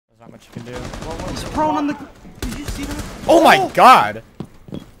not much you can do. He's prone on the. Did you see that? Oh my god!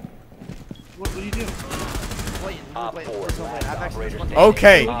 What do you do? Wait.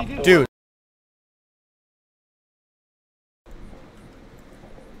 Okay, dude.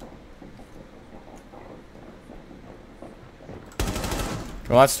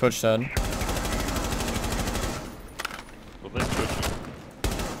 Well, that's Twitch said.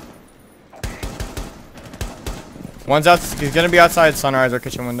 One's out. He's gonna be outside Sunrise or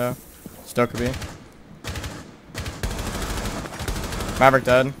kitchen window. Still could be. Maverick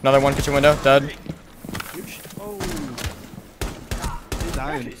dead. Another one kitchen window dead. Oh. He's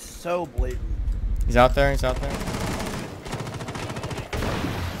dying. So blatant. He's out there. He's out there.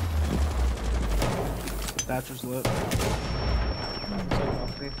 Thatcher's lit.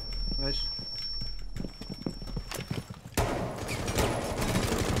 Nice.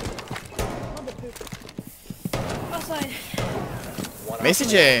 Outside. Macy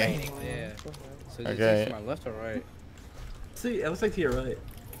J. Yeah. So Okay. to my left or right? See, it looks like to your right.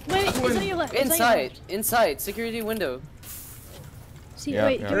 Wait, it's on your left. Inside, inside, security window. See, Yeah,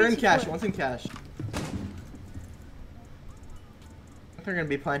 wait, yeah. They're in cash. One's in cash. I think they're gonna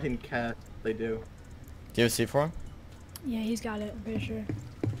be planting cash. They do. Do you have a C4? Yeah, he's got it. I'm pretty sure.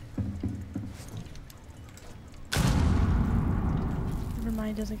 Never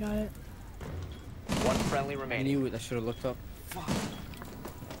mind, doesn't got it. One friendly I remaining. knew it. I should have looked up. Fuck.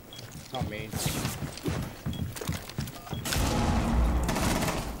 Not me.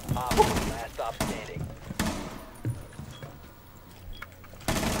 Last stop standing.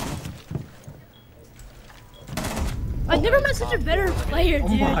 I've never met such a better player,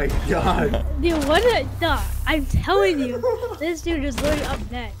 dude. Oh my god. Dude, what a duh. I'm telling you, this dude is literally up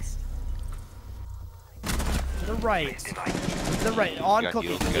next. To the right. To the right. On cookie.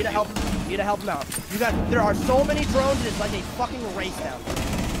 You need to help him. You need to help him out. You got. There are so many drones, and it's like a fucking race now.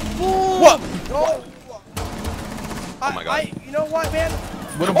 Boom! What? Oh my god. You know what, man?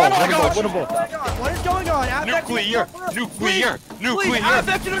 Winnable. What is going on? Nuclear! Nuclear! Please,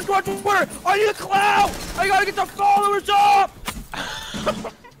 affect it on Twitter! I need a clout! I gotta get the followers up!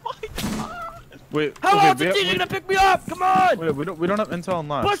 Wait. How okay, else is he gonna pick me up? Come on! Wait, we don't have intel on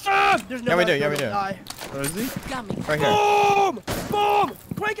live. Push him! There's no Yeah, we do. left, Yeah, we no do. die. Oh, is he? Right here. Boom! Boom!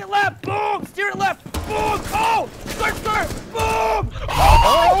 Crank it left! Boom! Steer it left! Boom! Oh! Skirt! Skirt! Boom!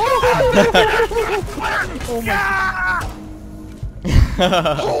 Oh my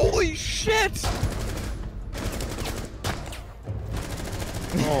Holy shit!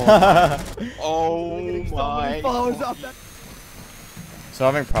 Oh my. So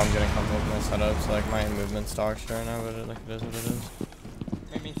I'm having problems getting comfortable with my setup. So like my movement stocks right now, but like it is what it is.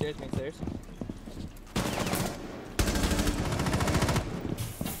 Main stairs.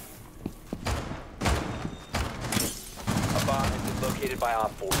 A bomb has been located by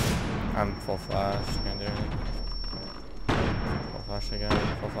Op 4. I'm full flash. Can't do anything. Full flash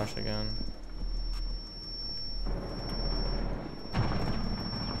again. Full flash again.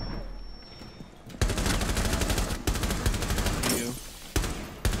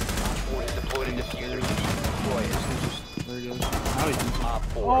 Op 4 is deployed in diffuser. Destroy it. There he goes. Now he's in. Op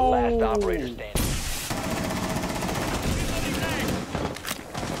 4, last operator standing.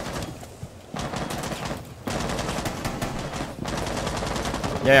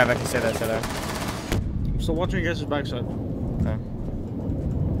 Yeah, I can say that. Say that. I'm still watching you guys' backside. Okay.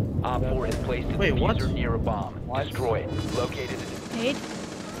 Op 4 has placed a Wait, what? diffuser near a bomb. Destroy it. Located it. Nade.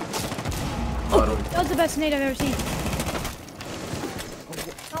 Oh, that was the best nade I've ever seen.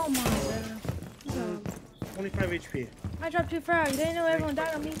 Oh my god. 25 HP. I dropped too far. You didn't know everyone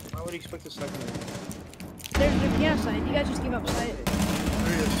died on me. Why would you expect a second? There's the piano side. You guys just gave up sight.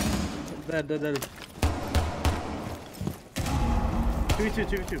 There he is. Dead.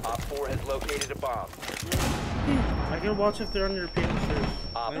 2v2. Op 4 has located a bomb. I can watch if they're under your piano stairs.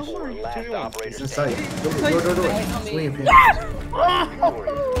 Op Nice. 4, last 2v1. operator It's in standing. sight. Door. Swinging pin.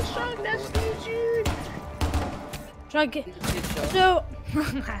 Try to get. So.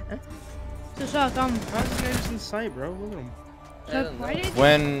 So shock. How's this guy just in sight, bro? Look at him. So why did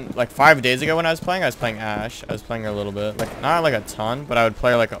When like 5 days ago when I was playing Ash. I was playing her a little bit, like not like a ton, but I would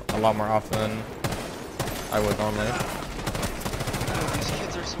play her like a lot more often than I would normally. Oh, these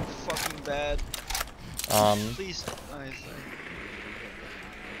kids are so fucking bad. Please.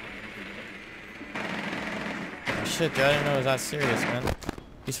 Shit, dude, I didn't know it was that serious, man.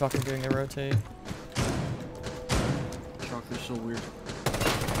 He's fucking doing a rotate. Shock, they're so weird.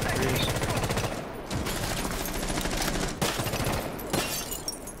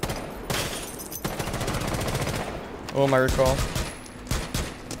 Oh, my recall.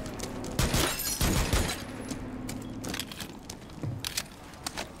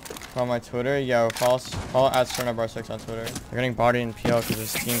 Follow my Twitter. Yo, follow at @Bar6 on Twitter. They're getting body in PL because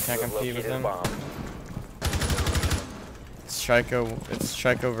his team can't compete with him. It's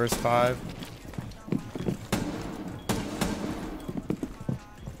Shiko versus 5.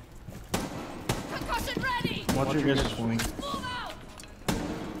 Watch your guys' swing. 4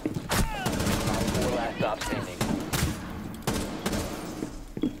 last stop standing.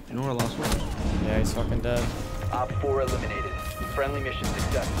 You know where the last one? Yeah, he's fucking dead. Op 4 eliminated. Friendly mission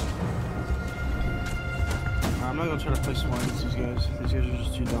successful. I'm not gonna try to play swine with these guys. These guys are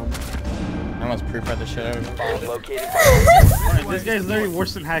just too dumb. I almost pre-fed the shit out of him. Bomb located. Alright, this guy's literally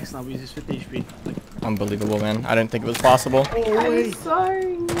worse than Hacks now because he's 50 HP. Like, Unbelievable, man. I didn't think it was possible. I'm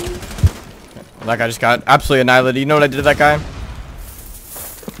sorry. That guy just got absolutely annihilated. You know what I did to that guy?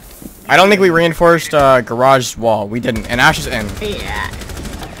 I don't think we reinforced garage wall. We didn't. And Ash is in. Yeah.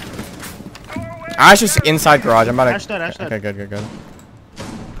 Ash is inside garage. I'm about to... Ash dead, Ash dead. Okay, good.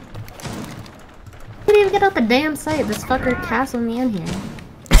 Couldn't even get out the damn site. This fucker castled me in here.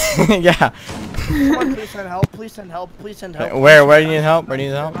 Yeah. Someone please send help. Please send help. Please send help. Where do you need help? Where do you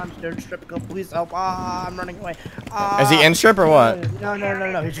need help? I'm scared. Strip club. Please help. Ah, I'm running away. Is he in strip or what? No.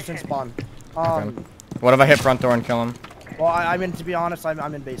 He's just in spawn. Okay. What if I hit front door and kill him? Well, I mean, to be honest,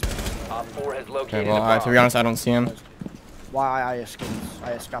 I'm in basement. Op 4 has located Okay, well, to be honest, I don't see him. Why I escaped?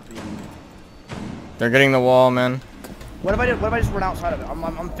 I escaped. They're getting the wall, man. What if I just run outside of it?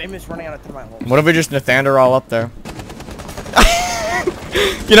 I'm famous running out of thermite holes. What if we just Nathander all up there?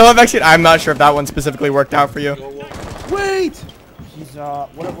 You know what, actually, I'm not sure if that one specifically worked out for you. wait! He's what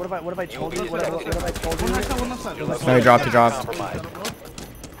have I told you? What have I told you? One left side, one left side. No, he dropped.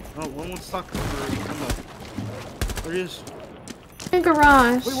 Oh, one stuck. Where he is? In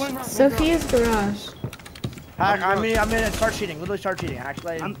garage. Wait, one- Sophia's garage. I'm in start cheating. Literally start cheating.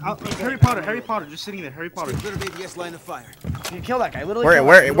 Actually, Harry Potter, just sitting there. Harry Potter. you kill that guy.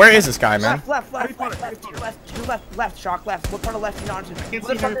 Literally. Where is this guy, man? Left, shock left. What part of left? You know, I can't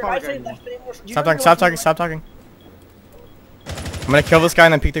see Harry Potter guy. Stop talking. I'm gonna kill this guy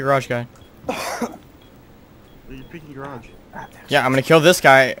and then peek the garage guy. You're picking garage. Yeah, I'm gonna kill this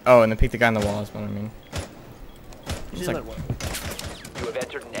guy. Oh, and then peek the guy in the wall. That's what I mean. It's like, You have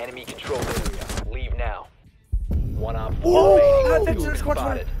entered an enemy controlled area. Leave now. One Op 4 remaining.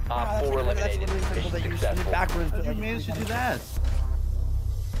 Spotted. Op 4 eliminated. Mission successful. How did you manage to do that?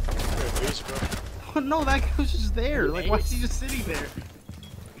 No, that guy was just there. Like, why is he just sitting there?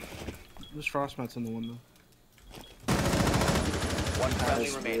 There's frost mats in the window. One friendly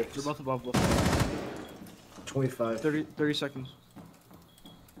remaining. They're both above. 25. 30 seconds.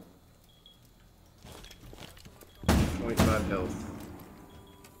 25 health.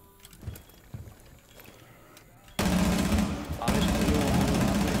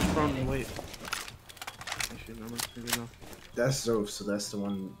 Wait. Actually, no, maybe not. That's so that's the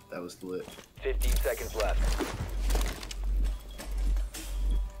one that was lit. 15 seconds left.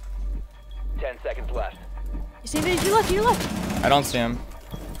 10 seconds left. You see me? You left. I don't see him.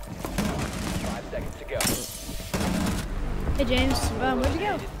 5 seconds to go. Hey James, where'd you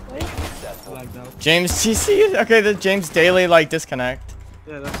go? Successful. James, TC. Okay, the James daily like disconnect.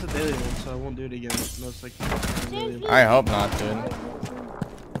 Yeah, that's the daily one, so I won't do it again. No, it's like. I hope not, dude.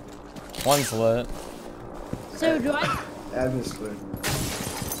 One's lit. So do I? Admin split.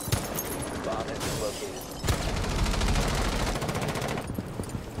 Bomb has been located.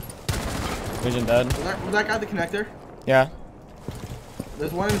 Vision dead. Was that guy the connector? Yeah.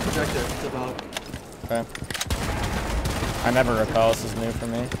 There's one in the projector. It's about. Okay. I never repel. This is new for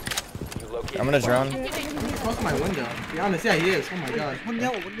me. You located I'm gonna drone. He's close to my window. To be honest, yeah, he is. Oh my god. One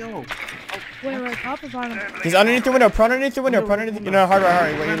yellow. Wait, top or bottom? He's underneath the window. Pro underneath the window. You know, hard.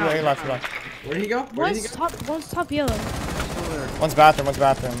 Wait, you left. Where did he go? Where did he go? One's top yellow. One's bathroom. I'm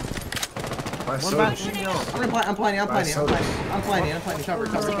planning. Cover.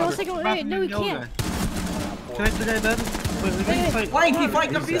 Wait, no, we can't. Connector guy dead? Wait, the guy's fight. Flank,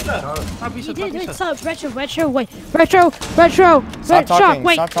 top pizza. Top pizza. Dude, stop. Retro, wait. Retro. Stop talking.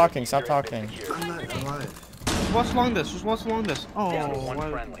 Wait. Stop talking. I'm alive. Just watch along this. Oh, Down to one why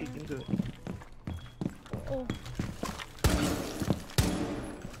friendly. you can do it? Oh.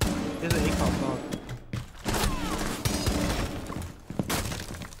 There's an ACOP dog.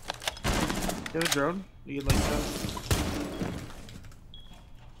 You have a drone? You get like that?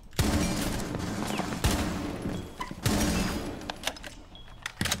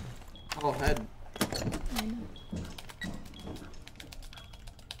 Oh, head.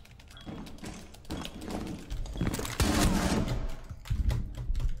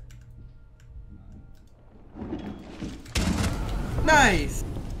 Nice!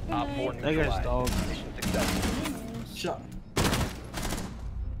 Op 4 That guy's neutralized. dog. Mission successful.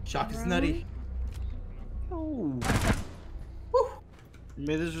 Shock is nutty. Oh.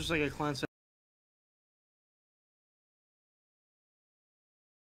 Maybe this is just like a clan